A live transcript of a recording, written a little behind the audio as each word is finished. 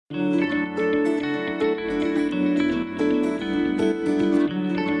Welcome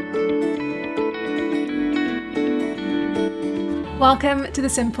to the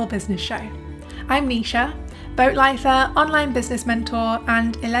Simple Business Show. I'm Nisha, boat lifer, online business mentor,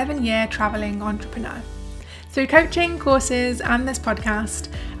 and 11-year traveling entrepreneur. Through coaching, courses, and this podcast,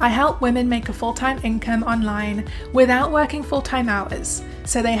 I help women make a full-time income online without working full-time hours,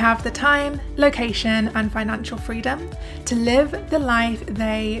 so they have the time, location, and financial freedom to live the life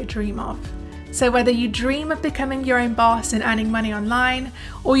they dream of. So whether you dream of becoming your own boss and earning money online,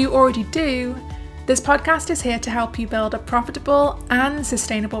 or you already do, this podcast is here to help you build a profitable and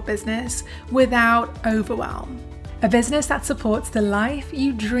sustainable business without overwhelm. A business that supports the life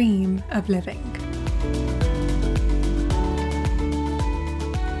you dream of living.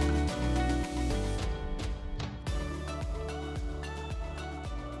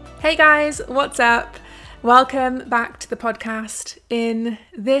 Hey guys, what's up? Welcome back to the podcast. In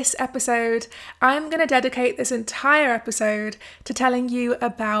this episode, I'm going to dedicate this entire episode to telling you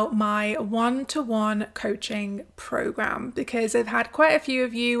about my one-to-one coaching program, because I've had quite a few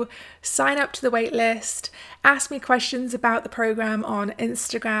of you sign up to the waitlist, ask me questions about the program on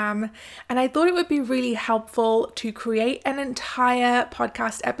Instagram, and I thought it would be really helpful to create an entire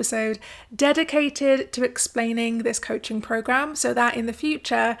podcast episode dedicated to explaining this coaching program so that in the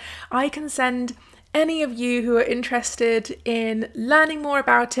future I can send any of you who are interested in learning more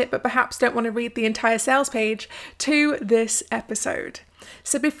about it but perhaps don't want to read the entire sales page to this episode.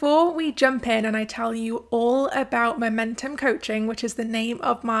 So before we jump in and I tell you all about Momentum Coaching, which is the name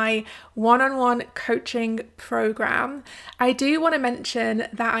of my one-on-one coaching program, I do want to mention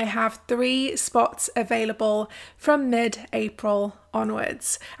that I have 3 spots available from mid-April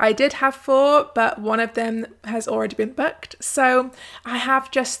onwards. I did have 4, but one of them has already been booked. So I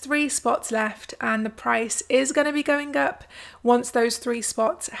have just 3 spots left, and the price is going to be going up once those 3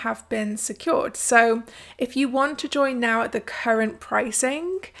 spots have been secured. So if you want to join now at the current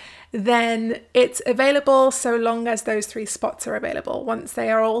pricing, then it's available so long as those 3 spots are available. Once they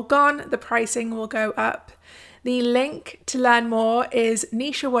are all gone, the pricing will go up. The link to learn more is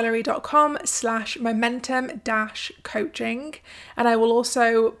nishawoolery.com/momentum-coaching, and I will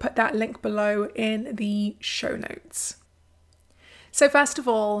also put that link below in the show notes. So first of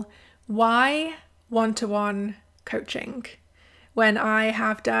all, why one-to-one coaching when I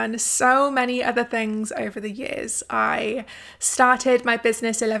have done so many other things over the years? I started my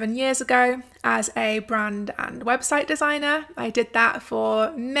business 11 years ago as a brand and website designer. I did that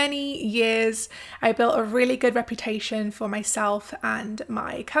for many years. I built a really good reputation for myself and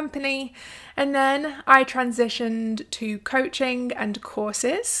my company. And then I transitioned to coaching and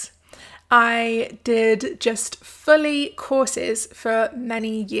courses. I did just fully courses for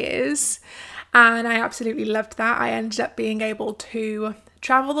many years, and I absolutely loved that. I ended up being able to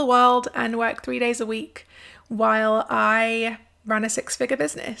travel the world and work 3 days a week while I ran a 6-figure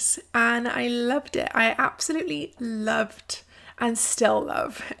business, and I loved it. I absolutely loved and still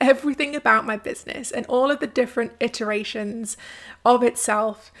love everything about my business and all of the different iterations of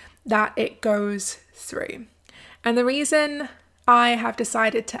itself that it goes through. And the reason I have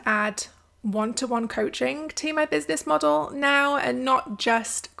decided to add one-to-one coaching to my business model now and not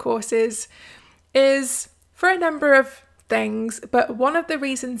just courses is for a number of things, but one of the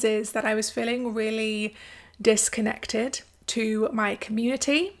reasons is that I was feeling really disconnected to my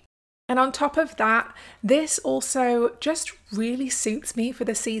community. And on top of that, this also just really suits me for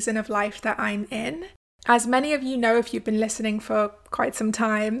the season of life that I'm in. As many of you know, if you've been listening for quite some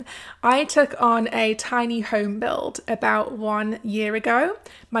time, I took on a tiny home build about 1 year ago,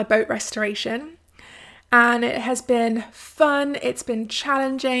 my boat restoration. And it has been fun, it's been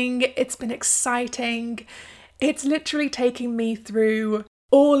challenging, it's been exciting. It's literally taking me through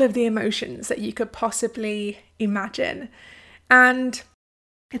all of the emotions that you could possibly imagine. And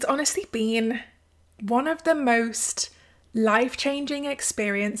it's honestly been one of the most life-changing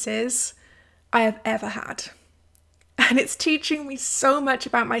experiences I have ever had. And it's teaching me so much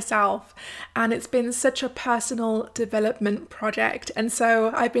about myself, and it's been such a personal development project. And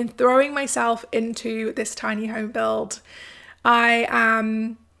so I've been throwing myself into this tiny home build.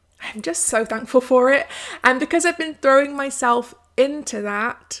 I'm just so thankful for it. And because I've been throwing myself into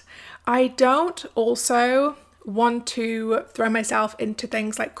that, I don't also want to throw myself into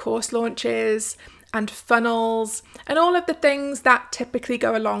things like course launches and funnels and all of the things that typically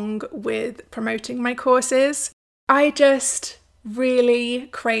go along with promoting my courses. I just really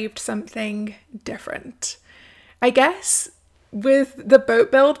craved something different. I guess with the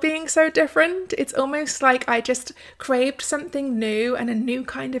boat build being so different, it's almost like I just craved something new and a new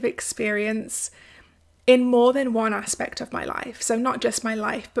kind of experience in more than one aspect of my life. So not just my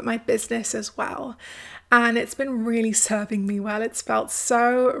life, but my business as well. And it's been really serving me well. It's felt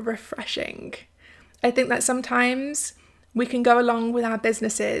so refreshing. I think that sometimes we can go along with our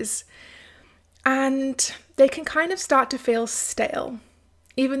businesses and they can kind of start to feel stale,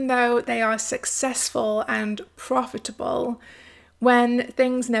 even though they are successful and profitable. When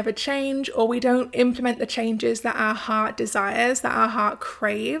things never change or we don't implement the changes that our heart desires, that our heart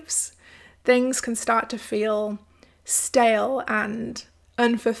craves, things can start to feel stale and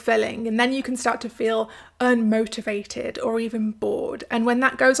unfulfilling. And then you can start to feel unmotivated or even bored. And when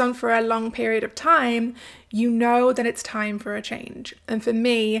that goes on for a long period of time, you know that it's time for a change. And for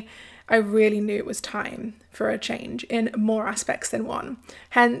me, I really knew it was time for a change in more aspects than one.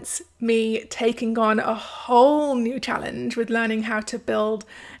 Hence me taking on a whole new challenge with learning how to build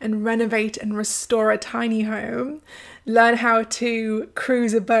and renovate and restore a tiny home, learn how to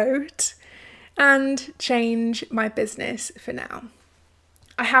cruise a boat, and change my business for now.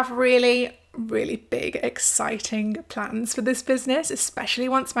 I have really big, exciting plans for this business, especially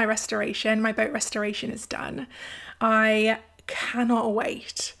once my boat restoration is done. I cannot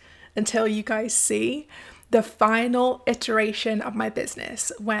wait until you guys see the final iteration of my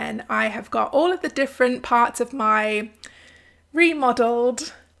business when I have got all of the different parts of my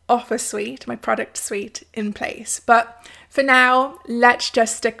remodeled offer suite, my product suite in place. But for now, let's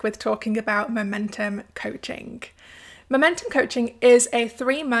just stick with talking about Momentum Coaching. Momentum Coaching is a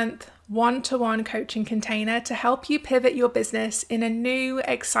 3-month one-to-one coaching container to help you pivot your business in a new,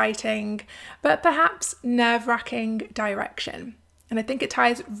 exciting, but perhaps nerve-wracking direction. And I think it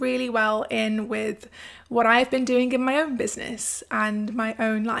ties really well in with what I've been doing in my own business and my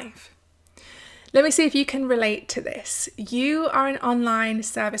own life. Let me see if you can relate to this. You are an online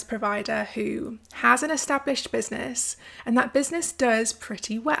service provider who has an established business, and that business does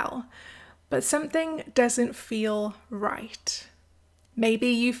pretty well, but something doesn't feel right. Maybe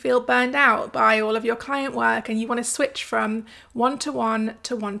you feel burned out by all of your client work and you want to switch from one-to-one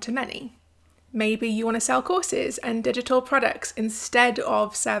to one-to-many. Maybe you want to sell courses and digital products instead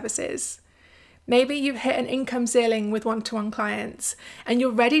of services. Maybe you've hit an income ceiling with one-to-one clients and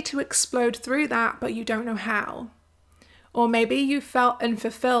you're ready to explode through that, but you don't know how. Or maybe you felt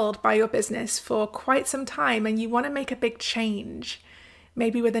unfulfilled by your business for quite some time and you want to make a big change,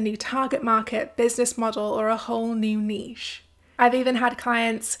 maybe with a new target market, business model, or a whole new niche. I've even had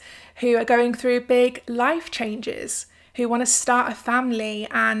clients who are going through big life changes, who want to start a family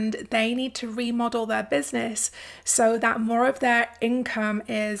and they need to remodel their business so that more of their income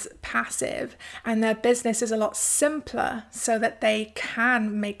is passive and their business is a lot simpler so that they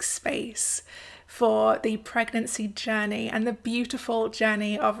can make space for the pregnancy journey and the beautiful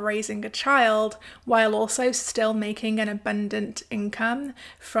journey of raising a child while also still making an abundant income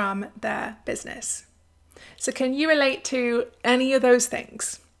from their business. So can you relate to any of those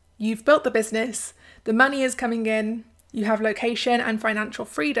things? You've built the business, the money is coming in, you have location and financial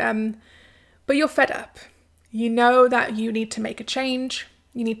freedom, but you're fed up. You know that you need to make a change.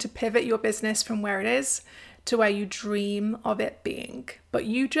 You need to pivot your business from where it is to where you dream of it being, but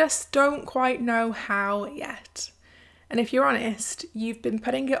you just don't quite know how yet. And if you're honest, you've been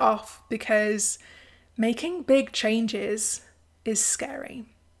putting it off because making big changes is scary.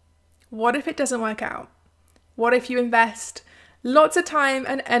 What if it doesn't work out? What if you invest lots of time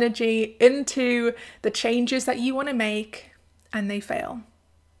and energy into the changes that you want to make and they fail?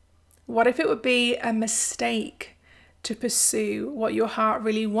 What if it would be a mistake to pursue what your heart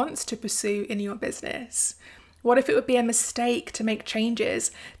really wants to pursue in your business? What if it would be a mistake to make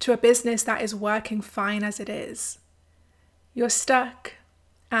changes to a business that is working fine as it is? You're stuck,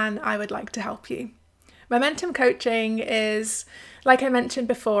 and I would like to help you. Momentum Coaching is, like I mentioned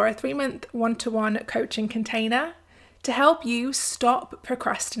before, a 3-month one-to-one coaching container to help you stop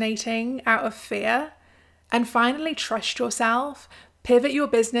procrastinating out of fear and finally trust yourself, pivot your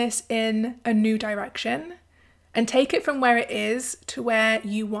business in a new direction, and take it from where it is to where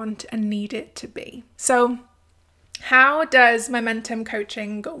you want and need it to be. So, how does Momentum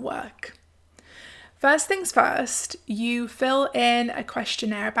Coaching work? First things first, you fill in a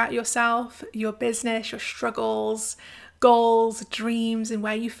questionnaire about yourself, your business, your struggles, goals, dreams, and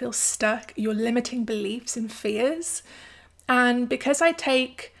where you feel stuck, your limiting beliefs and fears. And because I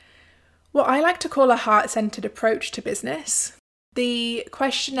take what I like to call a heart-centered approach to business, the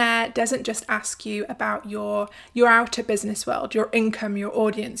questionnaire doesn't just ask you about your outer business world, your income, your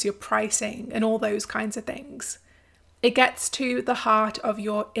audience, your pricing, and all those kinds of things. It gets to the heart of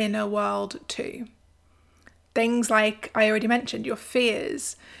your inner world too. Things like I already mentioned, your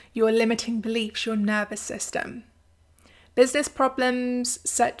fears, your limiting beliefs, your nervous system. Business problems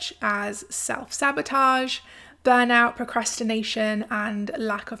such as self-sabotage, burnout, procrastination, and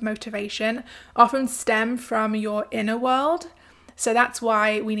lack of motivation often stem from your inner world. So that's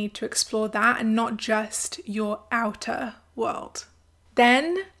why we need to explore that and not just your outer world.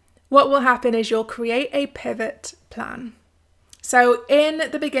 Then what will happen is you'll create a pivot plan. So in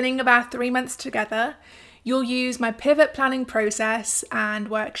the beginning of our 3 months together, you'll use my pivot planning process and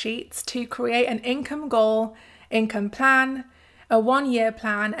worksheets to create an income goal, income plan, a 1-year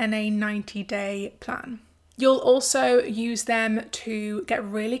plan, and a 90-day plan. You'll also use them to get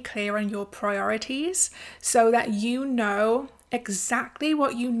really clear on your priorities so that you know exactly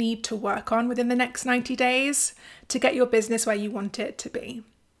what you need to work on within the next 90 days to get your business where you want it to be.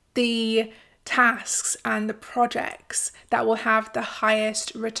 The tasks and the projects that will have the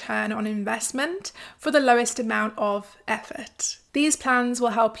highest return on investment for the lowest amount of effort. These plans will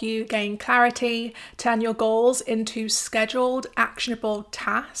help you gain clarity, turn your goals into scheduled, actionable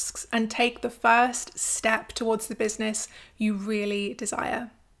tasks, and take the first step towards the business you really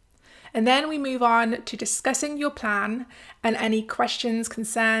desire. And then we move on to discussing your plan and any questions,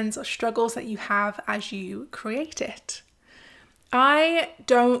 concerns, or struggles that you have as you create it. I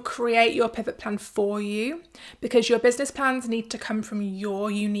don't create your pivot plan for you because your business plans need to come from your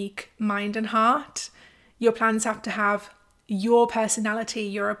unique mind and heart. Your plans have to have your personality,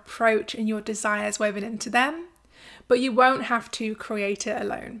 your approach, and your desires woven into them, but you won't have to create it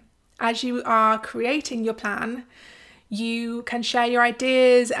alone. As you are creating your plan, you can share your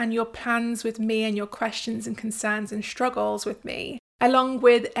ideas and your plans with me and your questions and concerns and struggles with me, along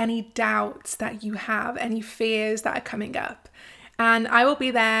with any doubts that you have, any fears that are coming up. And I will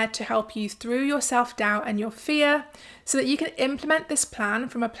be there to help you through your self-doubt and your fear so that you can implement this plan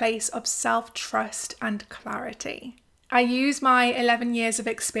from a place of self-trust and clarity. I use my 11 years of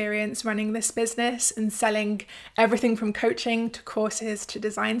experience running this business and selling everything from coaching to courses to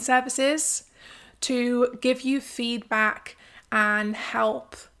design services to give you feedback and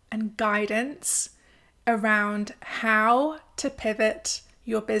help and guidance around how to pivot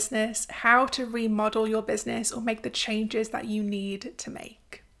your business, how to remodel your business or make the changes that you need to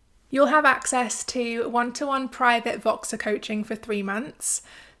make. You'll have access to one-to-one private Voxer coaching for 3 months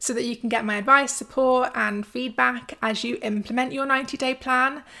so that you can get my advice, support, and feedback as you implement your 90-day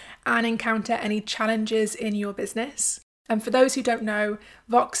plan and encounter any challenges in your business. And for those who don't know,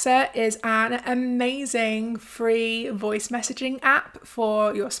 Voxer is an amazing free voice messaging app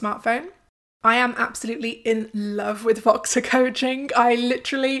for your smartphone. I am absolutely in love with Voxer coaching. I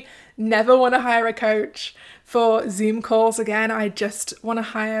literally never want to hire a coach for Zoom calls again. I just want to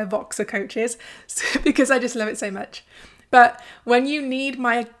hire Voxer coaches because I just love it so much. But when you need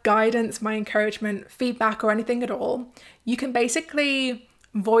my guidance, my encouragement, feedback, or anything at all, you can basically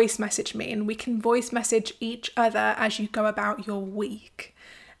voice message me and we can voice message each other as you go about your week.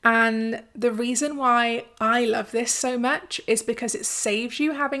 And the reason why I love this so much is because it saves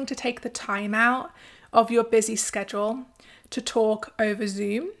you having to take the time out of your busy schedule to talk over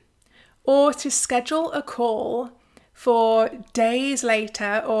Zoom or to schedule a call for days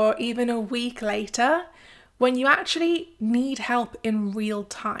later or even a week later when you actually need help in real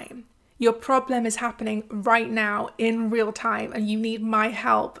time. Your problem is happening right now in real time and you need my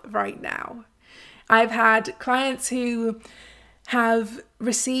help right now. I've had clients who have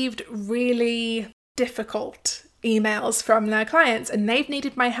received really difficult emails from their clients and they've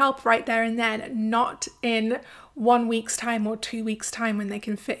needed my help right there and then, not in 1 week's time or 2 weeks' time when they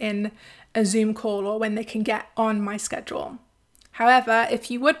can fit in a Zoom call or when they can get on my schedule. However,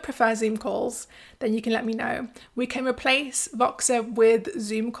 if you would prefer Zoom calls, then you can let me know. We can replace Voxer with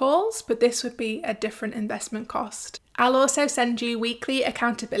Zoom calls, but this would be a different investment cost. I'll also send you weekly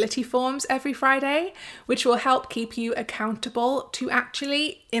accountability forms every Friday, which will help keep you accountable to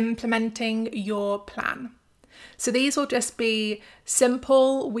actually implementing your plan. So these will just be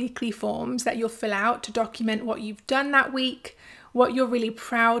simple weekly forms that you'll fill out to document what you've done that week, what you're really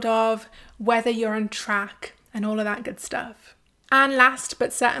proud of, whether you're on track, and all of that good stuff. And last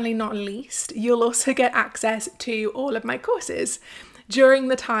but certainly not least, you'll also get access to all of my courses during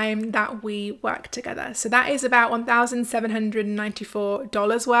the time that we work together. So that is about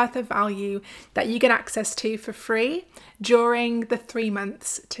 $1,794 worth of value that you get access to for free during the 3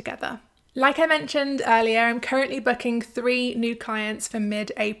 months together. Like I mentioned earlier, I'm currently booking 3 new clients for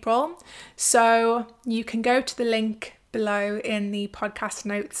mid-April. So you can go to the link below in the podcast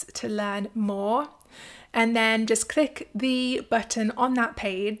notes to learn more. And then just click the button on that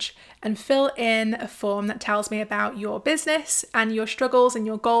page and fill in a form that tells me about your business and your struggles and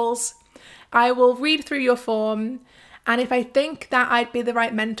your goals. I will read through your form, and if I think that I'd be the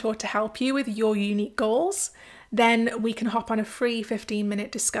right mentor to help you with your unique goals, then we can hop on a free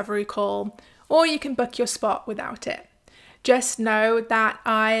 15-minute discovery call, or you can book your spot without it. Just know that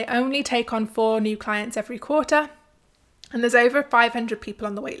I only take on 4 new clients every quarter, and there's over 500 people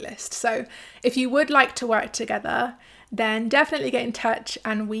on the wait list. So if you would like to work together, then definitely get in touch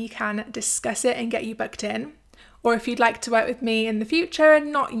and we can discuss it and get you booked in. Or if you'd like to work with me in the future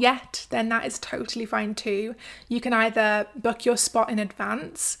and not yet, then that is totally fine too. You can either book your spot in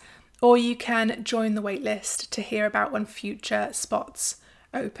advance, or you can join the waitlist to hear about when future spots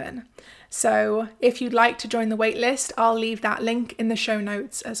open. So if you'd like to join the waitlist, I'll leave that link in the show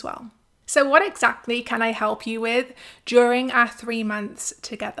notes as well. So what exactly can I help you with during our 3 months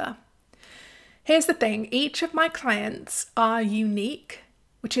together? Here's the thing, each of my clients are unique,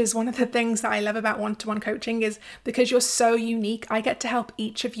 which is one of the things that I love about one-to-one coaching, is because you're so unique, I get to help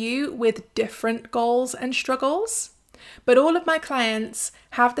each of you with different goals and struggles. But all of my clients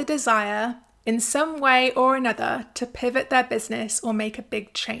have the desire in some way or another to pivot their business or make a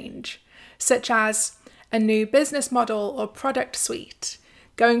big change, such as a new business model or product suite,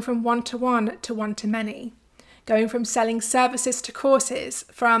 going from one-to-one to one-to-many, going from selling services to courses,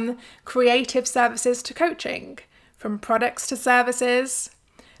 from creative services to coaching, from products to services,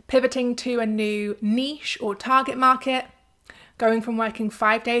 pivoting to a new niche or target market, going from working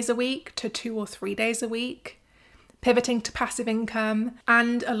 5 days a week to 2 or 3 days a week, pivoting to passive income,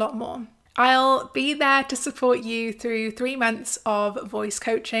 and a lot more. I'll be there to support you through 3 months of voice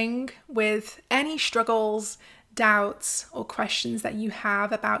coaching with any struggles, doubts, or questions that you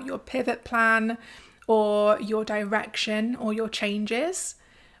have about your pivot plan or your direction or your changes.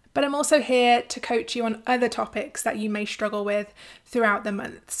 But I'm also here to coach you on other topics that you may struggle with throughout the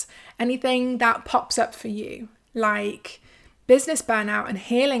months. Anything that pops up for you, like business burnout and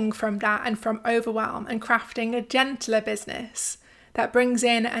healing from that and from overwhelm, and crafting a gentler business that brings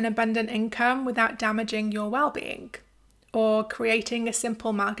in an abundant income without damaging your well-being, or creating a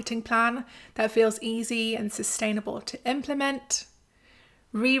simple marketing plan that feels easy and sustainable to implement,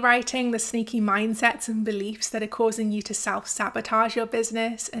 rewriting the sneaky mindsets and beliefs that are causing you to self-sabotage your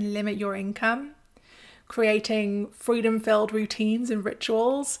business and limit your income, creating freedom-filled routines and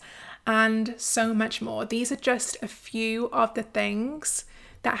rituals, and so much more. These are just a few of the things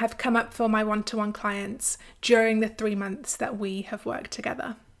that have come up for my one-to-one clients during the 3 months that we have worked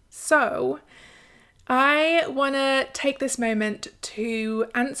together. So I want to take this moment to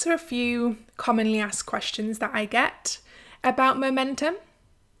answer a few commonly asked questions that I get about momentum.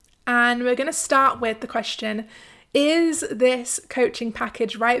 And we're going to start with the question, is this coaching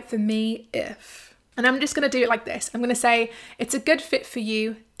package right for me if? And I'm just going to do it like this. I'm going to say it's a good fit for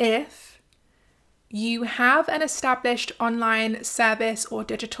you if you have an established online service or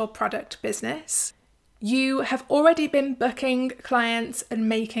digital product business, you have already been booking clients and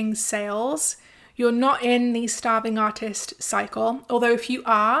making sales, you're not in the starving artist cycle, although if you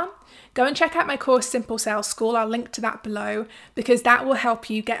are, go and check out my course, Simple Sales School. I'll link to that below because that will help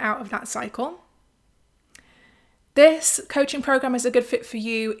you get out of that cycle. This coaching program is a good fit for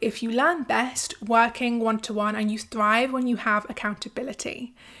you if you learn best working one-to-one and you thrive when you have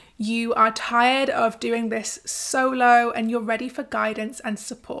accountability. You are tired of doing this solo and you're ready for guidance and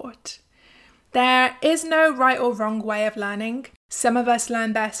support. There is no right or wrong way of learning. Some of us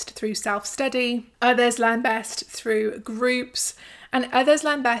learn best through self-study, others learn best through groups, and others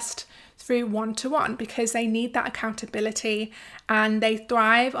learn best through one-to-one because they need that accountability and they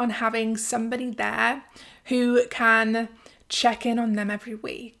thrive on having somebody there who can check in on them every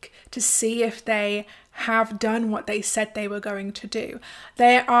week to see if they have done what they said they were going to do.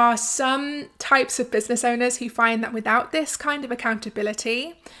 There are some types of business owners who find that without this kind of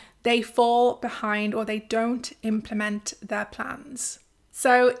accountability, they fall behind or they don't implement their plans.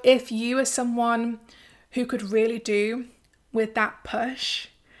 So if you are someone who could really do with that push,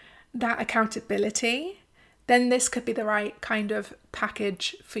 that accountability, then this could be the right kind of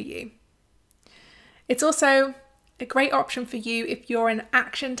package for you. It's also a great option for you if you're an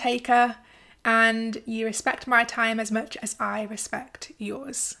action taker and you respect my time as much as I respect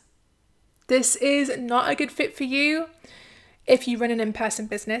yours. This is not a good fit for you if you run an in-person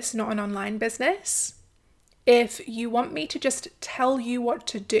business, not an online business. If you want me to just tell you what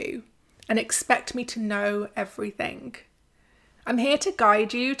to do and expect me to know everything. I'm here to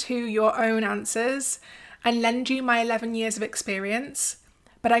guide you to your own answers and lend you my 11 years of experience,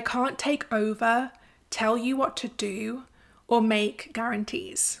 but I can't take over, tell you what to do, or make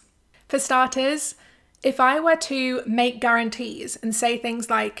guarantees. For starters, if I were to make guarantees and say things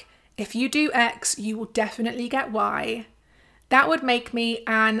like, if you do X, you will definitely get Y, that would make me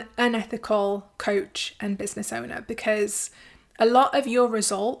an unethical coach and business owner because a lot of your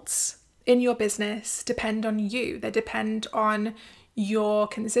results in your business depend on you. They depend on your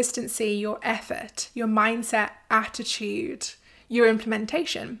consistency, your effort, your mindset, attitude, your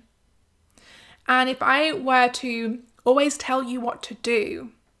implementation. And if I were to always tell you what to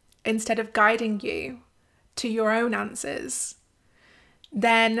do instead of guiding you to your own answers,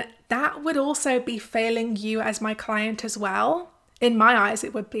 then that would also be failing you as my client as well. In my eyes,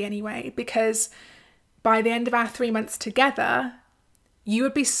 it would be anyway, because by the end of our 3 months together, you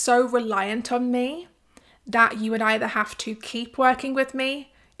would be so reliant on me that you would either have to keep working with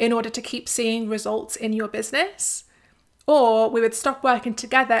me in order to keep seeing results in your business, or we would stop working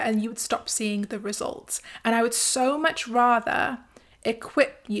together and you would stop seeing the results. And I would so much rather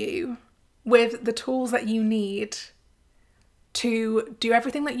equip you with the tools that you need to do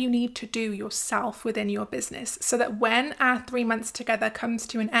everything that you need to do yourself within your business, so that when our 3 months together comes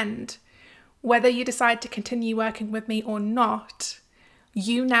to an end, whether you decide to continue working with me or not,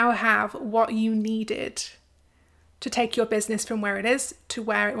 you now have what you needed to take your business from where it is to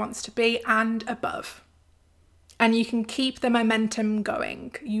where it wants to be and above. And you can keep the momentum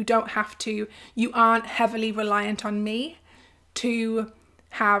going. You aren't heavily reliant on me to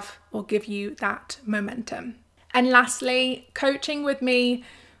have or give you that momentum. And lastly, coaching with me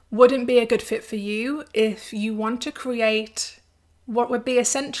wouldn't be a good fit for you if you want to create what would be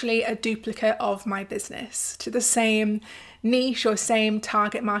essentially a duplicate of my business to the same niche or same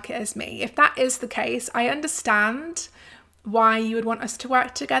target market as me. If that is the case, I understand why you would want us to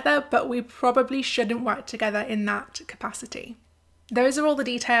work together, but we probably shouldn't work together in that capacity. Those are all the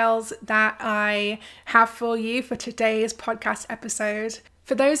details that I have for you for today's podcast episode.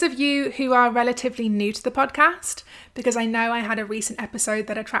 For those of you who are relatively new to the podcast, because I know I had a recent episode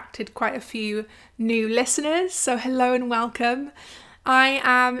that attracted quite a few new listeners, so hello and welcome. I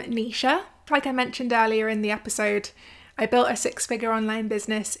am Nisha. Like I mentioned earlier in the episode, I built a 6-figure online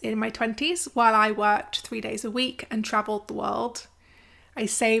business in my 20s while I worked 3 days a week and traveled the world. I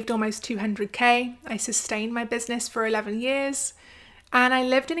saved almost 200k, I sustained my business for 11 years, and I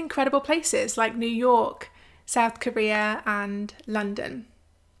lived in incredible places like New York, South Korea, and London.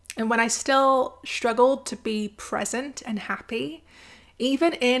 And when I still struggled to be present and happy,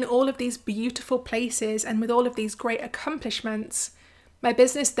 even in all of these beautiful places and with all of these great accomplishments, my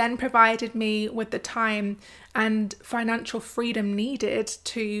business then provided me with the time and financial freedom needed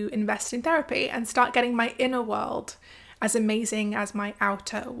to invest in therapy and start getting my inner world as amazing as my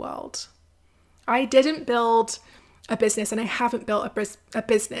outer world. I didn't build a business, and I haven't built a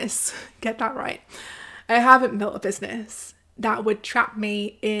business, get that right. I haven't built a business that would trap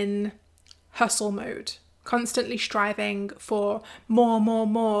me in hustle mode, constantly striving for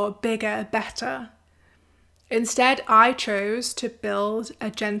more, bigger, better. Instead, I chose to build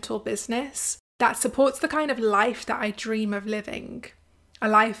a gentle business that supports the kind of life that I dream of living, a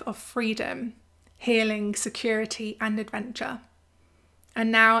life of freedom, healing, security, and adventure.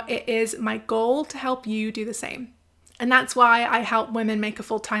 And now it is my goal to help you do the same. And that's why I help women make a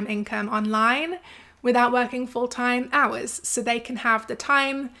full-time income online without working full-time hours, so they can have the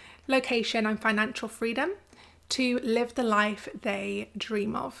time, location, and financial freedom to live the life they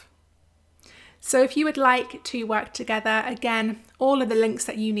dream of. So if you would like to work together, again, all of the links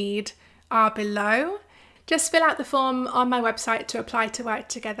that you need are below. Just fill out the form on my website to apply to work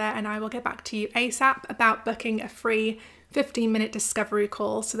together, and I will get back to you ASAP about booking a free 15-minute discovery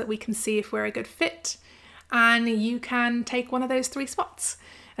call so that we can see if we're a good fit and you can take one of those 3 spots.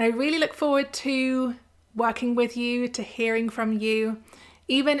 And I really look forward to working with you, to hearing from you.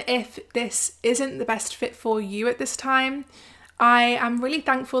 Even if this isn't the best fit for you at this time, I am really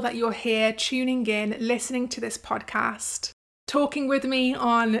thankful that you're here tuning in, listening to this podcast, talking with me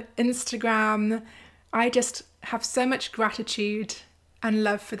on Instagram. I just have so much gratitude and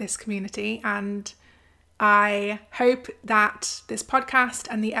love for this community, and I hope that this podcast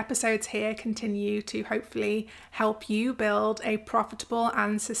and the episodes here continue to hopefully help you build a profitable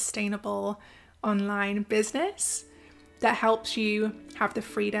and sustainable online business that helps you have the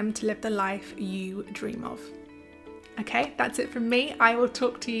freedom to live the life you dream of. Okay, that's it from me. I will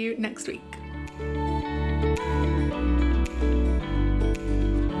talk to you next week.